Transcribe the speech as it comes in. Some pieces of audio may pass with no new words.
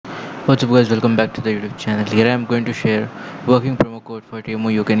What's up guys, welcome back to the YouTube channel. Here I am going to share working promo code for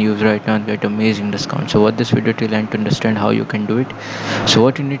Temu you can use right now and get amazing discount. So what this video till end to understand how you can do it. So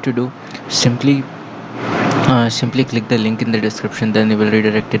what you need to do, simply click the link in the description, then it will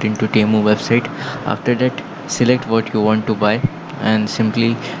redirect it into Temu website. After that, select what you want to buy and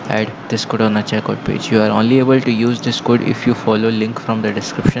simply add this code on a checkout page. You are only able to use this code if you follow link from the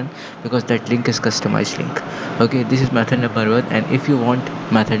description, because that link is customized link. Okay, this is method number 1, and if you want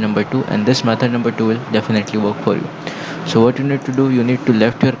method number 2, and this method number 2 will definitely work for you. So what you need to do, you need to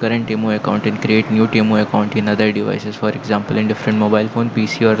left your current Temu account and create new Temu account in other devices, for example in different mobile phone,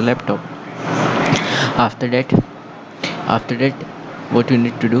 PC or laptop. After that what you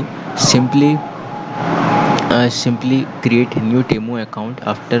need to do, simply create a new Temu account.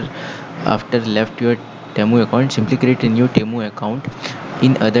 After left your Temu account, simply create a new Temu account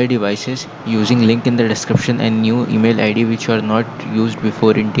in other devices using link in the description and new email ID which are not used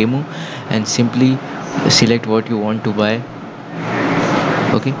before in Temu, and simply select what you want to buy.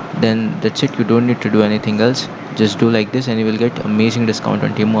 Okay, then that's it. You don't need to do anything else. Just do like this and you will get amazing discount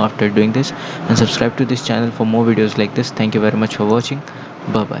on Temu after doing this. And subscribe to this channel for more videos like this. Thank you very much for watching.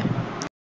 Bye bye.